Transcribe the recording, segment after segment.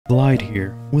Glide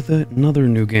here with another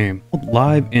new game called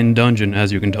Live in Dungeon,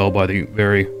 as you can tell by the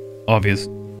very obvious.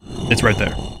 It's right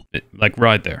there. Like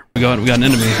right there. We got an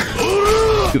enemy.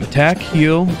 You attack,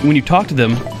 heal. When you talk to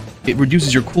them, it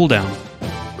reduces your cooldown.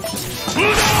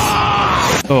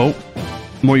 Oh,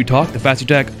 the more you talk, the faster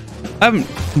you attack. I haven't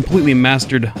completely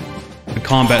mastered the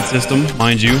combat system,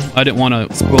 mind you. I didn't want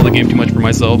to spoil the game too much for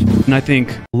myself, and I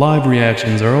think live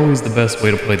reactions are always the best way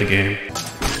to play the game.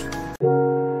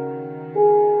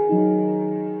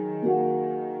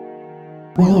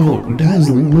 Whoa,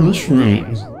 dazzling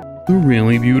mushrooms. They're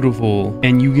really beautiful.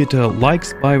 And you get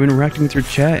likes by interacting with your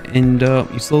chat, and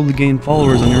you slowly gain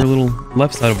followers on your little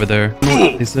left side over there.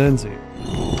 They said, see.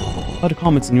 A lot of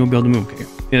comments and you'll be able to move. Okay.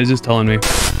 Yeah, it's just telling me.